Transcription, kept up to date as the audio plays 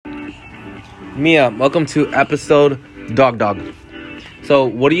Mia, welcome to episode Dog. So,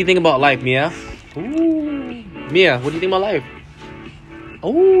 what do you think about life, Mia? Ooh. Mia, what do you think about life?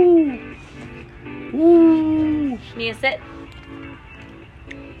 Ooh. Ooh. Mia, sit.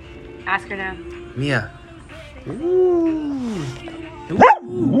 Ask her now. Mia. Ooh.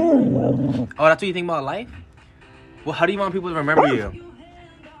 Ooh. Oh, that's what you think about life? Well, how do you want people to remember you?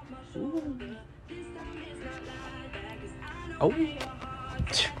 Oh.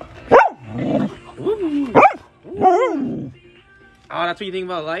 Ooh. Oh, that's what you think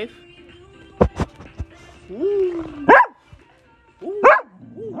about life? Ooh. Ooh.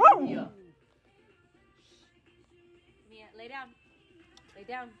 Mia, lay down. Lay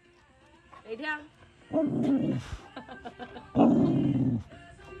down. Lay down.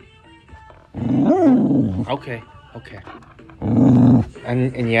 Okay.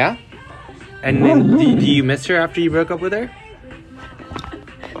 And yeah? And then do you miss her after you broke up with her?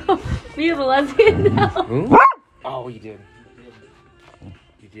 We have a lesbian now. Ooh. Oh, you did.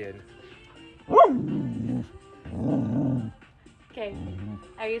 You did. Okay.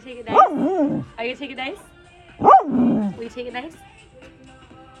 Are you taking dice? Are you taking dice? Will you take a dice?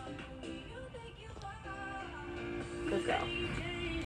 Good girl.